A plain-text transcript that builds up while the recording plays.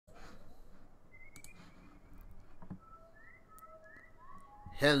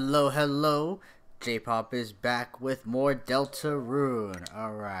Hello, hello. J-Pop is back with more Deltarune.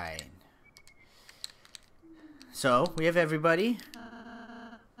 Alright. So, we have everybody.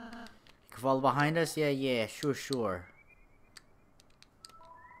 You can follow behind us? Yeah, sure.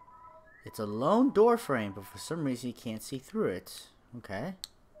 It's a lone door frame, but for some reason you can't see through it. Okay.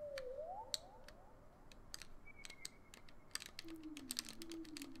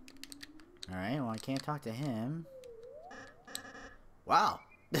 Alright, well I can't talk to him. Wow,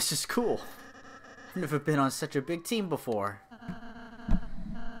 this is cool. I've never been on such a big team before.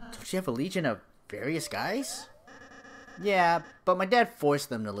 Don't you have a legion of various guys? Yeah, but my dad forced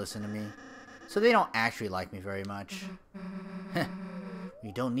them to listen to me. So they don't actually like me very much.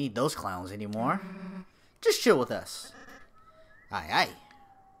 We don't need those clowns anymore. Just chill with us. Aye.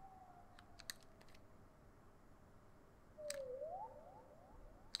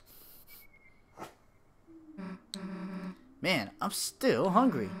 Man, I'm still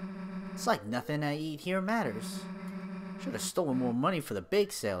hungry. It's like nothing I eat here matters. Should have stolen more money for the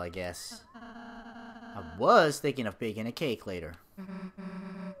bake sale, I guess. I was thinking of baking a cake later.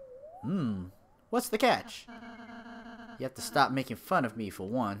 What's the catch? You have to stop making fun of me for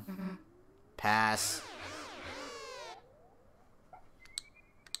one. Pass.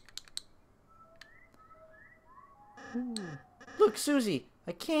 Ooh. Look, Susie,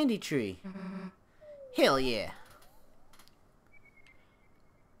 a candy tree. Hell yeah.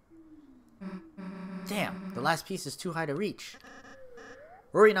 Damn, the last piece is too high to reach.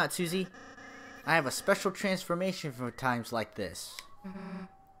 Worry not, Susie. I have a special transformation for times like this.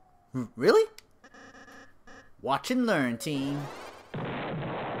 Really? Watch and learn, team.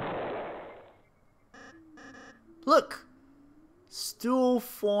 Look! Stool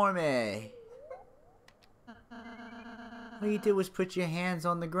form A. All you did was put your hands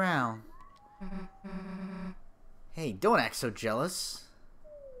on the ground. Hey, don't act so jealous.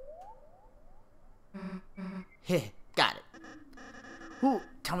 Heh, got it. Ooh,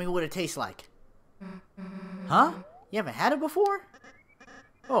 tell me what it tastes like. Huh? You haven't had it before?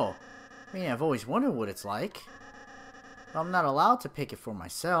 Oh, I mean, I've always wondered what it's like. But I'm not allowed to pick it for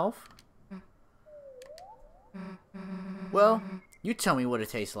myself. Well, you tell me what it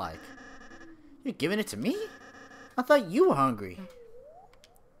tastes like. You're giving it to me? I thought you were hungry.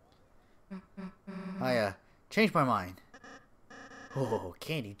 I, changed my mind. Oh,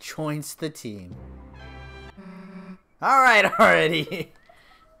 Candy joins the team. Alright already!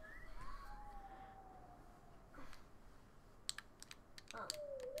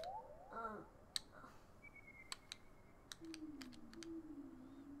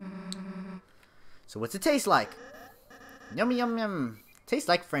 So what's it taste like? Yum yum yum. Tastes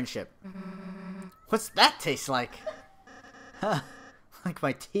like friendship. What's that taste like? Huh. Like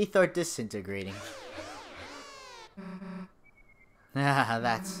my teeth are disintegrating. Ah,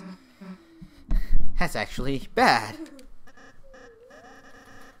 that's actually bad.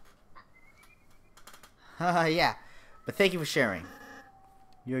 Yeah, but thank you for sharing.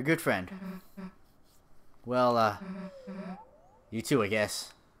 You're a good friend. Well, you too, I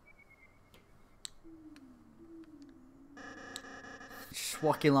guess. Just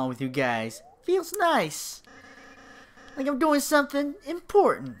walking along with you guys feels nice. Like I'm doing something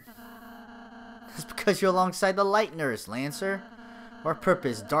important. It's because you're alongside the Light Nurse, Lancer. Our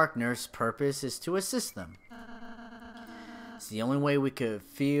purpose, Dark Nurse's purpose, is to assist them. It's the only way we could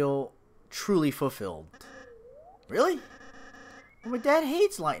feel truly fulfilled. Really? Well, my dad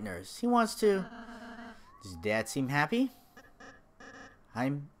hates Light Nurse. He wants to... Does Dad seem happy?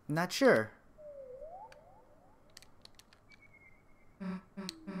 I'm not sure.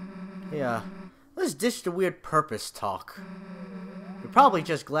 Yeah, let's ditch the weird purpose talk. You're probably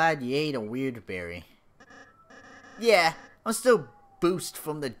just glad you ate a weird berry. Yeah, I'm still boost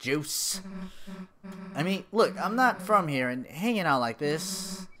from the juice. I mean, look, I'm not from here, and hanging out like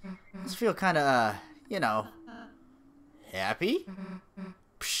this, I just feel kind of, you know, happy?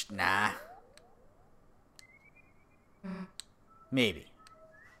 Psh, nah. Maybe.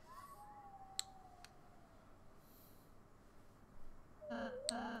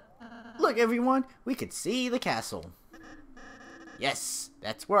 Look, everyone, we could see the castle. Yes,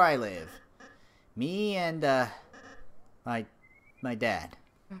 that's where I live. Me and, my dad.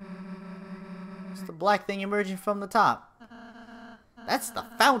 It's the black thing emerging from the top. That's the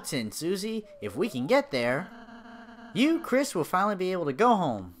fountain, Susie. If we can get there, you, Chris, will finally be able to go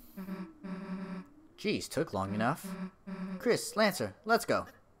home. Geez, took long enough. Chris, Lancer, let's go.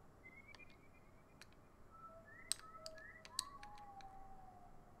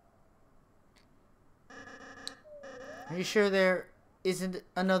 Are you sure there isn't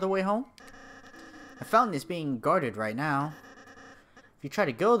another way home? The fountain is being guarded right now. If you try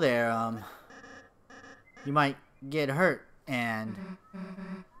to go there, you might get hurt and...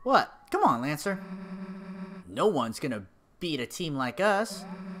 What? Come on, Lancer. No one's gonna beat a team like us.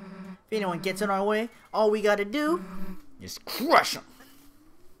 If anyone gets in our way, all we gotta do is crush them.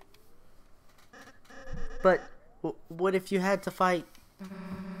 But what if you had to fight?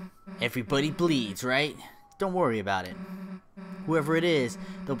 Everybody bleeds, right? Don't worry about it. Whoever it is,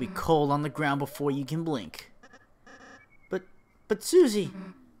 they'll be cold on the ground before you can blink. But Susie,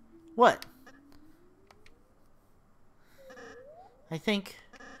 what? I think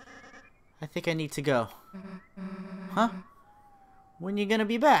I need to go. Huh? When you gonna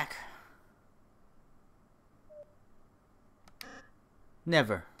be back?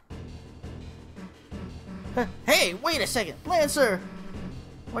 Never. Hey, wait a second, Lancer!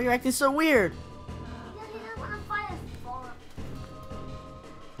 Why are you acting so weird?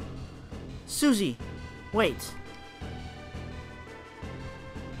 Susie, wait.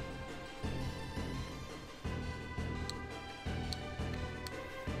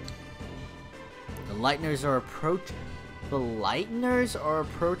 The Lightners are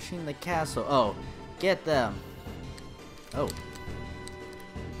approaching the castle. Oh, get them. Oh.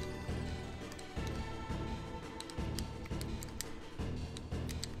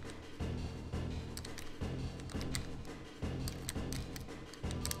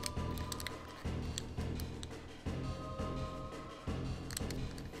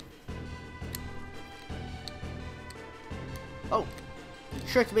 Oh, you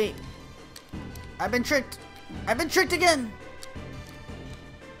tricked me. I've been tricked. I've been tricked again.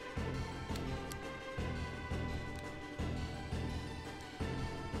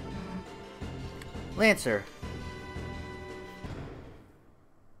 Lancer.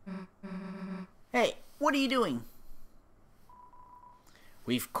 Hey, what are you doing?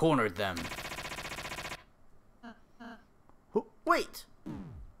 We've cornered them. Wait.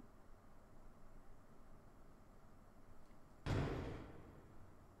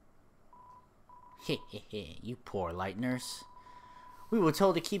 Hehehe, you poor Lightners. We were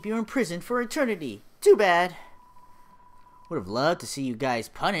told to keep you in prison for eternity. Too bad. Would have loved to see you guys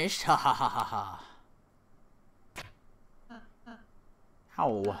punished. Ha ha ha ha ha.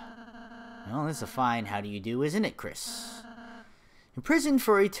 Ow. Well, that's a fine how do you do, isn't it, Chris? Imprisoned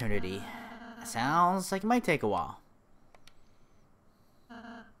for eternity. That sounds like it might take a while.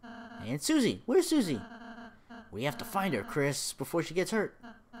 And Susie, where's Susie? We have to find her, Chris, before she gets hurt.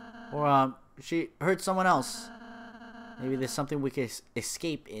 Or, she hurt someone else. Maybe there's something we could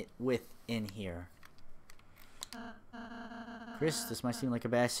escape it with in here. Chris, this might seem like a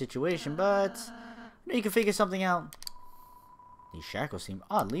bad situation, but you can figure something out. These shackles seem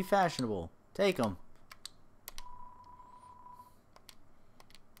oddly fashionable. Take them.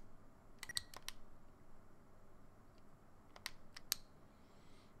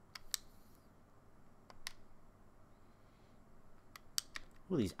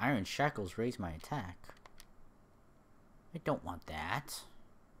 Ooh, these iron shackles raise my attack. I don't want that.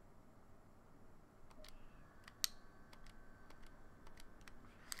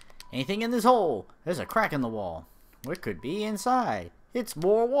 Anything in this hole? There's a crack in the wall. What could be inside? It's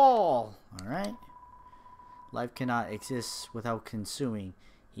more wall! Alright. Life cannot exist without consuming.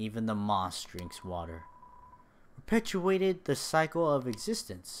 Even the moss drinks water. Perpetuated the cycle of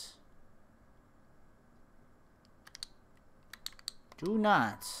existence. Do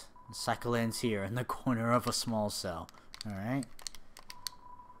not. The cycle ends here in the corner of a small cell. Alright.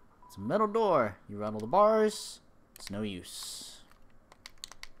 It's a metal door. You rattle the bars. It's no use.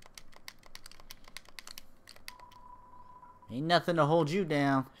 Ain't nothing to hold you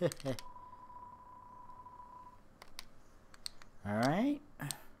down. Alright.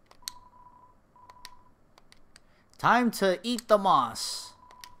 Time to eat the moss.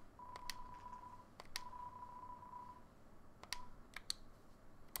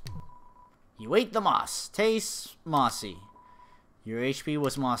 You ate the moss. Tastes mossy. Your HP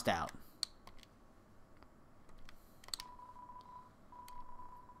was mossed out.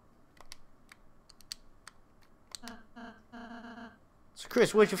 So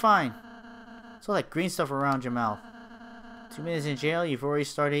Chris, what'd you find? It's all that green stuff around your mouth. 2 minutes in jail, you've already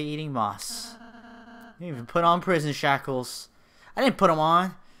started eating moss. You even put on prison shackles. I didn't put them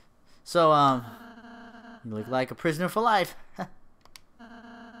on. So, you look like a prisoner for life.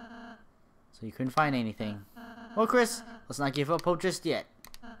 So you couldn't find anything. Well, Chris, let's not give up hope just yet.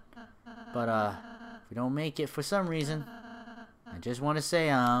 But, if we don't make it for some reason, I just want to say,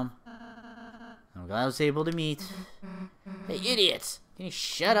 I'm glad I was able to meet. Hey, idiots! Can you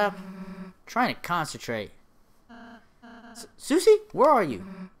shut up? I'm trying to concentrate. Susie? Where are you?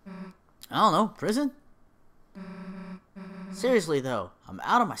 I don't know. Prison? Seriously though, I'm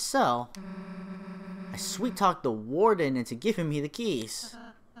out of my cell. I sweet-talked the warden into giving me the keys.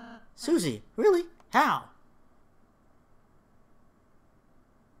 Susie, really? How?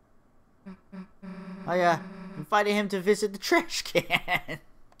 I invited him to visit the trash can.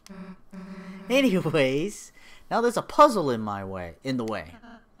 Anyways, now there's a puzzle in the way.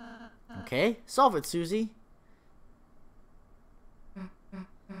 Okay, solve it, Susie.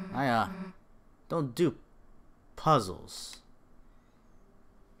 I don't do puzzles.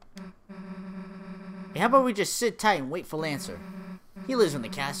 Hey, how about we just sit tight and wait for Lancer? He lives in the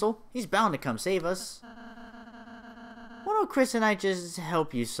castle. He's bound to come save us. Why don't Chris and I just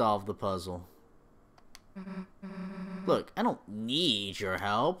help you solve the puzzle? Look, I don't need your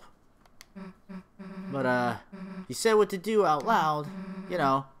help. But, you said what to do out loud. You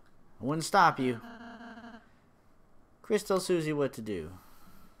know, I wouldn't stop you. Chris tells Susie what to do.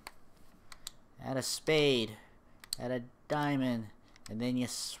 Add a spade. Add a diamond. And then you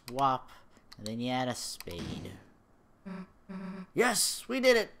swap. And then you add a spade. Yes, we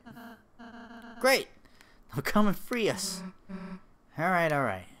did it. Great. Now come and free us. Alright,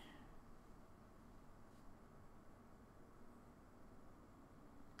 alright.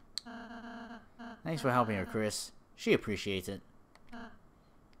 Thanks for helping her, Chris. She appreciates it.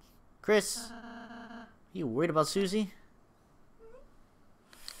 Chris, you worried about Susie?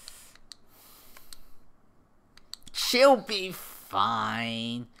 She'll be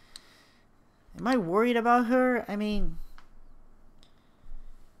fine. Am I worried about her? I mean,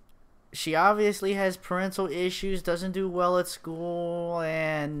 she obviously has parental issues, doesn't do well at school,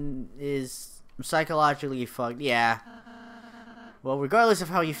 and is psychologically fucked. Yeah. Well, regardless of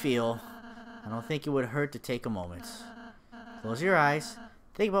how you feel, I don't think it would hurt to take a moment. Close your eyes.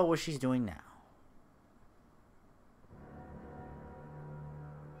 Think about what she's doing now.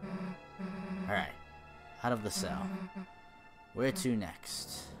 Alright. Out of the cell. Where to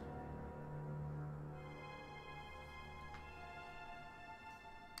next?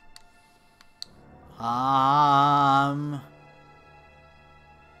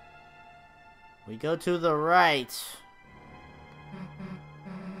 We go to the right.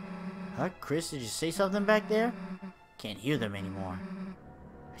 Huh, Chris, did you say something back there? Can't hear them anymore.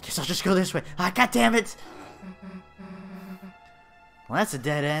 I guess I'll just go this way. Ah, God damn it! Well, that's a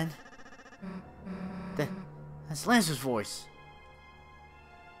dead end. That's Lancer's voice.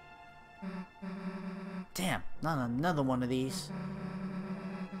 Damn, not another one of these.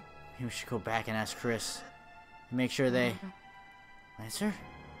 Maybe we should go back and ask Chris. And make sure they... Lancer?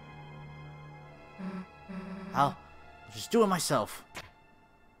 I'll just do it myself.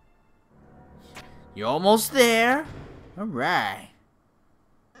 You're almost there. Alright.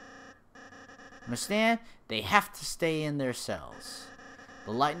 Understand? They have to stay in their cells.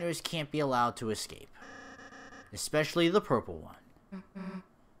 The Lightners can't be allowed to escape. Especially the purple one.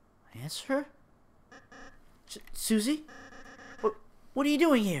 Answer? Susie? What are you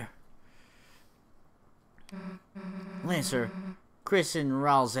doing here? Lancer, Chris and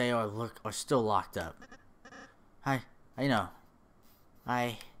Ralze are still locked up. I know.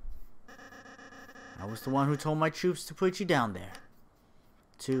 I was the one who told my troops to put you down there.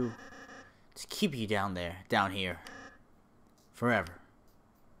 To keep you down here. Forever.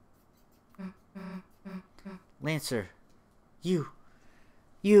 Lancer, you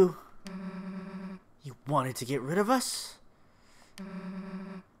wanted to get rid of us?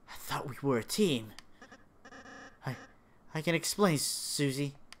 I thought we were a team. I can explain,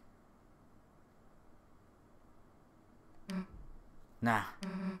 Susie. Nah,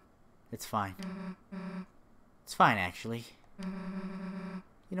 it's fine. It's fine, actually.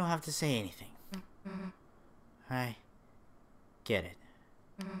 You don't have to say anything. I get it.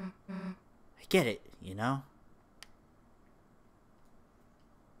 I get it, you know?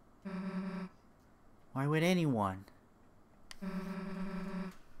 Why would anyone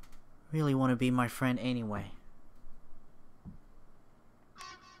really want to be my friend anyway?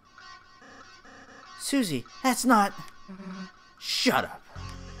 Susie, that's not... Shut up.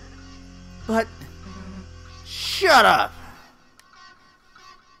 But... Shut up!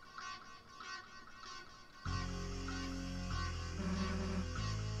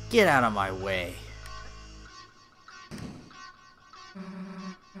 Get out of my way.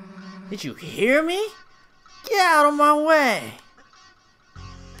 Did you hear me? Get out of my way!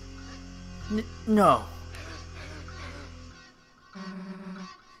 No.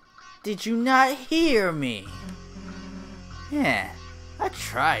 Did you not hear me? Yeah, I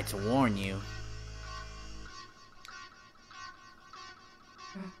tried to warn you.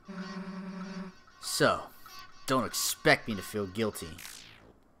 So, don't expect me to feel guilty.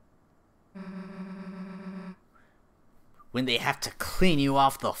 when they have to clean you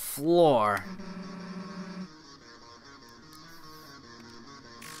off the floor.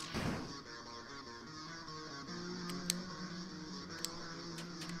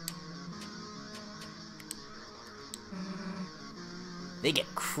 They get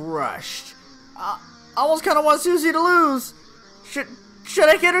crushed. I almost kind of want Susie to lose. Should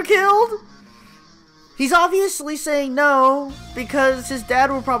I get her killed? He's obviously saying no because his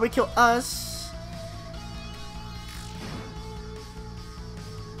dad will probably kill us.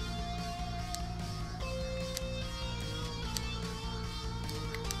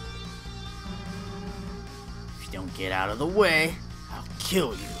 If you don't get out of the way, I'll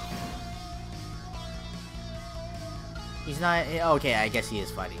kill you. He's not... Okay, I guess he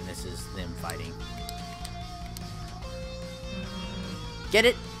is fighting. This is them fighting. Get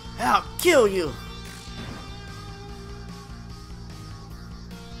it? I'll kill you!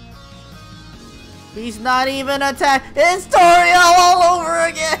 He's not even attacking. It's Tori all over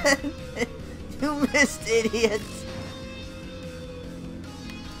again! You missed, idiot!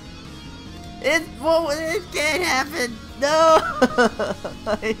 It can't happen! No!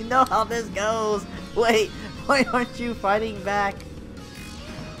 I know how this goes! Wait, why aren't you fighting back?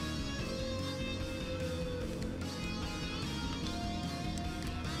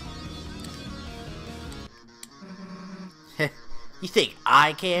 You think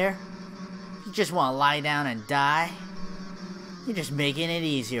I care? You just want to lie down and die? You're just making it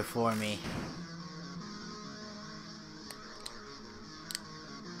easier for me.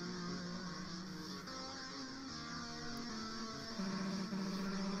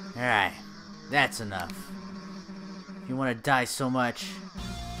 Alright, that's enough. If you want to die so much,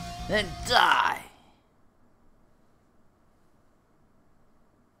 then die!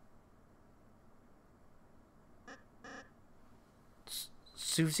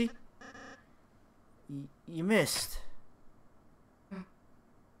 Susie? You missed.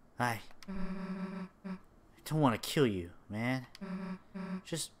 I don't want to kill you, man.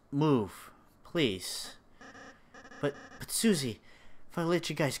 Just move, please. But Susie, if I let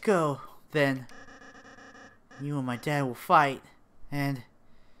you guys go, then you and my dad will fight, and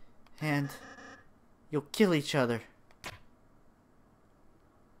you'll kill each other.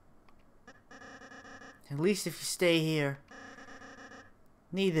 At least if you stay here,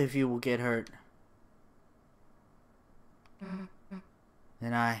 neither of you will get hurt.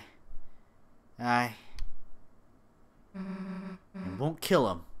 Then I won't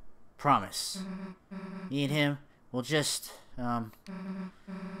kill him. Promise. Me and him will just,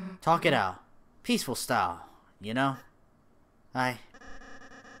 talk it out. Peaceful style, you know? I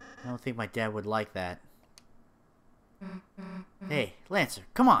don't think my dad would like that. Hey, Lancer,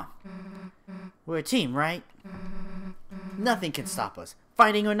 come on. We're a team, right? Nothing can stop us,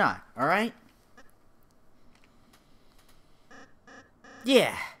 fighting or not, alright?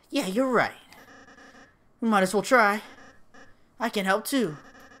 Yeah, you're right. We might as well try. I can help too.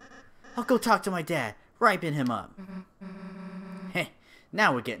 I'll go talk to my dad, ripen him up. Heh,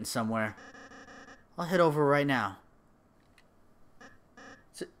 now we're getting somewhere. I'll head over right now.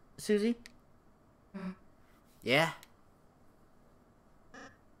 Susie? Yeah?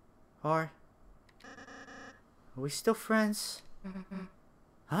 Are we still friends?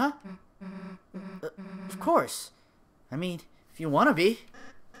 Huh? Of course. I mean, if you want to be.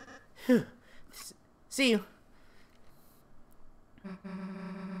 Phew. See you.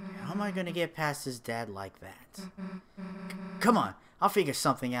 How am I going to get past his dad like that? Come on, I'll figure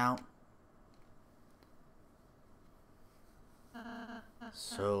something out.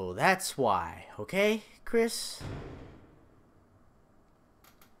 So that's why, okay, Chris?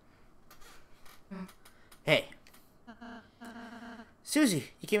 Hey.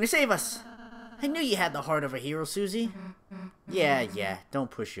 Susie, you came to save us. I knew you had the heart of a hero, Susie. Yeah,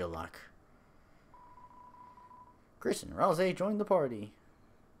 don't push your luck. Chris and Rouse joined the party.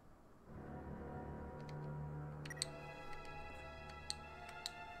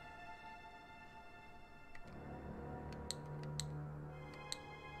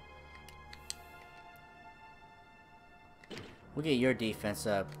 We'll get your defense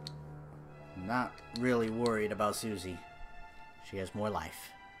up. I'm not really worried about Susie. She has more life.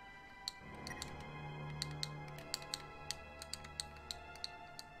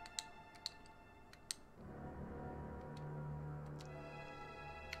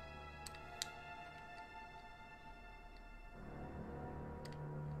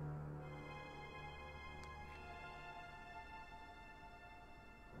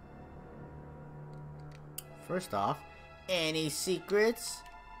 First off, any secrets?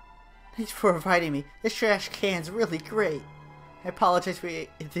 Thanks for inviting me. This trash can's really great. I apologize for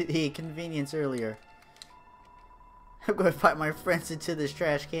the inconvenience earlier. I'm going to fight my friends into this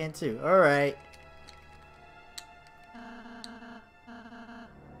trash can too. Alright.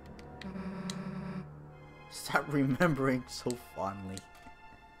 Stop remembering so fondly.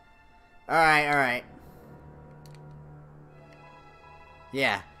 Alright.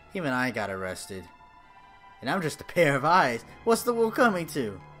 Yeah, even I got arrested. And I'm just a pair of eyes. What's the world coming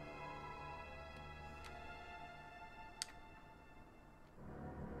to?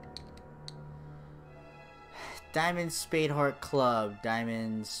 Diamond Spade Heart Club.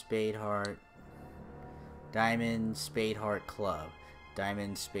 Diamond Spade Heart. Diamond Spade Heart Club.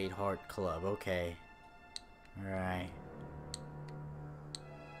 Diamond Spade Heart Club. Okay. Alright.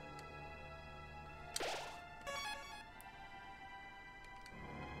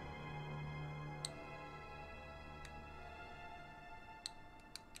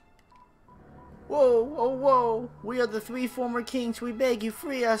 Whoa, oh, whoa! We are the 3 former kings. We beg you,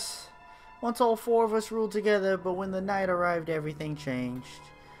 free us! Once all 4 of us ruled together, but when the night arrived, everything changed.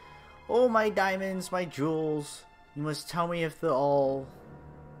 Oh, my diamonds, my jewels. You must tell me if they're all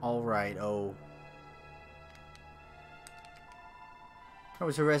right. Oh. I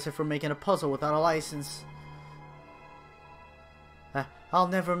was arrested for making a puzzle without a license. I'll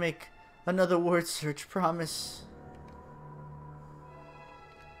never make another word search, promise.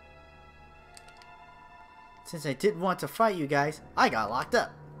 Since I didn't want to fight you guys, I got locked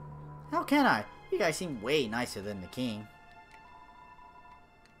up. How can I? You guys seem way nicer than the king.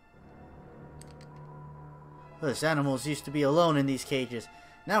 Us animals used to be alone in these cages.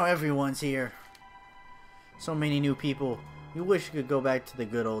 Now everyone's here. So many new people. We wish we could go back to the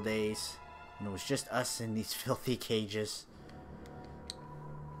good old days when it was just us in these filthy cages.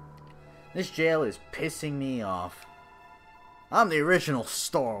 This jail is pissing me off. I'm the original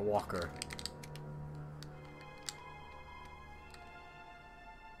Star Walker.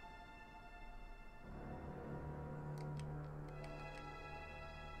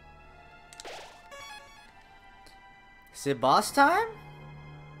 Is it boss time?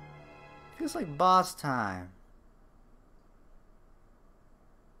 Feels like boss time.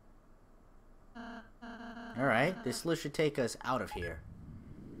 Alright, this list should take us out of here.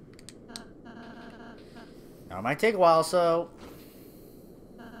 Now it might take a while, so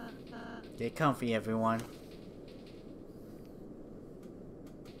get comfy, everyone.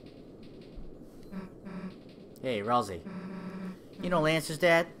 Hey, Rousey. You know Lancer's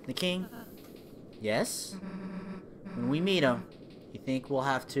dad, the king? Yes? When we meet him, you think we'll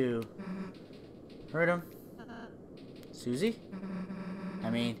have to hurt him? Susie? I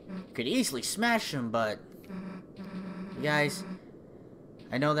mean, you could easily smash him, but you guys,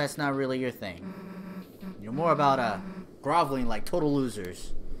 I know that's not really your thing. You're more about groveling like total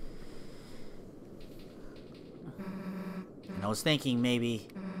losers. And I was thinking maybe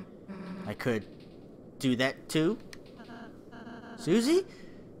I could do that too. Susie?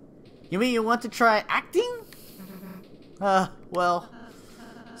 You mean you want to try acting? Well,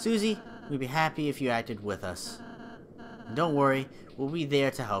 Susie, we'd be happy if you acted with us. And don't worry, we'll be there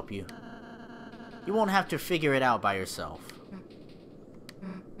to help you. You won't have to figure it out by yourself.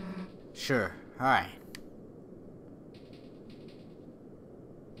 Sure, alright.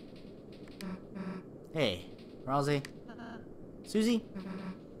 Hey, Rousey? Susie?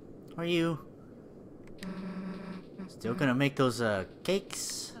 Are you still gonna make those,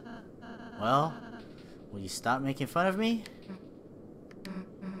 cakes? Well, will you stop making fun of me?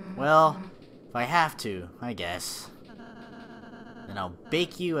 Well, if I have to, I guess. Then I'll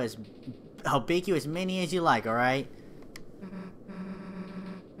bake you as many as you like, alright?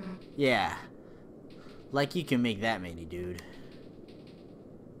 Yeah. Like you can make that many, dude.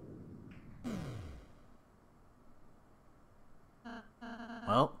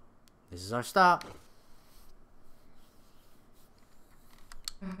 Well, this is our stop.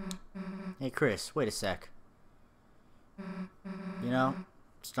 Hey Chris, wait a sec. You know, I'm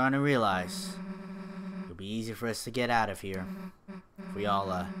starting to realize it'll be easier for us to get out of here if we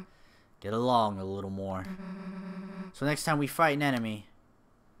all get along a little more. So next time we fight an enemy,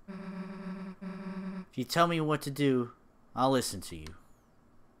 if you tell me what to do, I'll listen to you.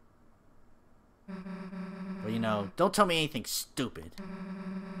 But you know, don't tell me anything stupid.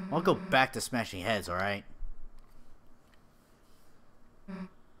 I'll go back to smashing heads, alright?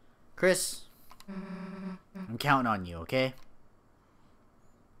 Chris, I'm counting on you, okay?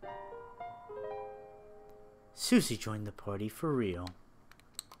 Susie joined the party for real.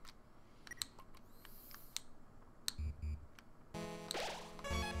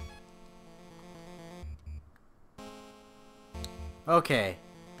 Okay.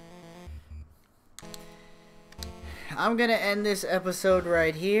 I'm gonna end this episode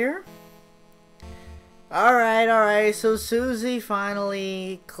right here. Alright, so Susie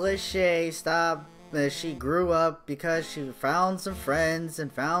finally, cliche, stopped. She grew up because she found some friends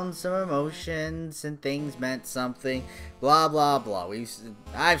and found some emotions and things meant something. Blah, blah, blah.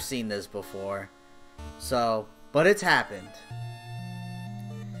 I've seen this before. So, but it's happened.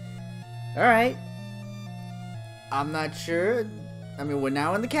 Alright. I'm not sure. I mean, we're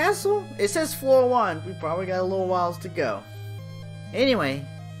now in the castle? It says floor 1. We probably got a little whiles to go. Anyway,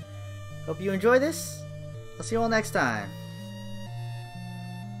 hope you enjoy this. I'll see you all next time.